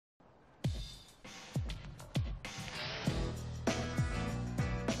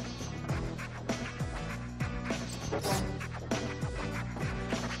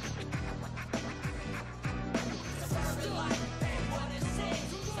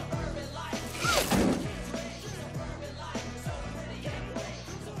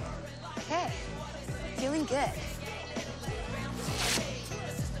good.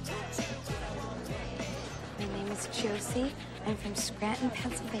 My name is Josie. I'm from Scranton,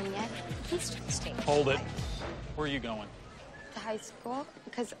 Pennsylvania, Eastern State. Hold it. Where are you going? To high school,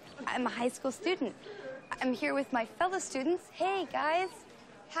 because I'm a high school student. I'm here with my fellow students. Hey, guys.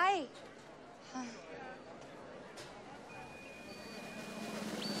 Hi.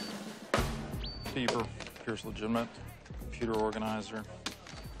 Beaver, appears legitimate. Computer organizer.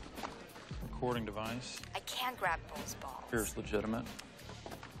 Recording device. I can grab those balls. Appears legitimate.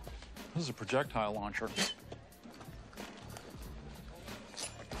 This is a projectile launcher.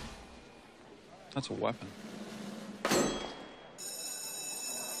 That's a weapon.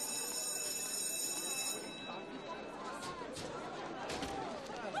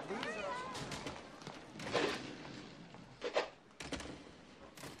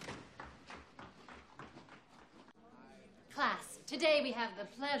 Class, today we have the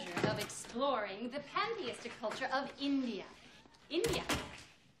pleasure of exploring the pantheistic culture of India. India.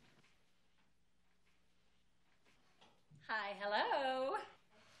 Hi, hello.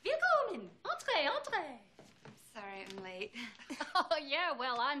 Willkommen. Entrez, entrez. Sorry, I'm late. Oh, yeah,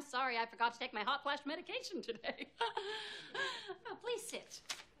 well, I'm sorry. I forgot to take my hot flash medication today. Oh, please sit.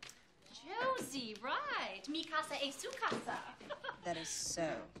 Josie, right. Mi casa e su casa. That is so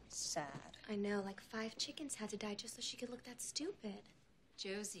sad. I know, like 5 chickens had to die just so she could look that stupid.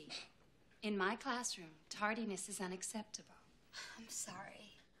 Josie, in my classroom, tardiness is unacceptable. I'm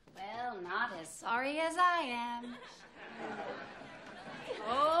sorry. Well, not as sorry as I am.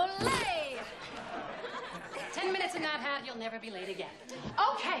 Olé! 10 minutes in that hat, you'll never be late again.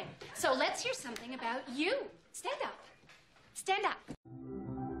 Okay, so let's hear something about you. Stand up. Stand up.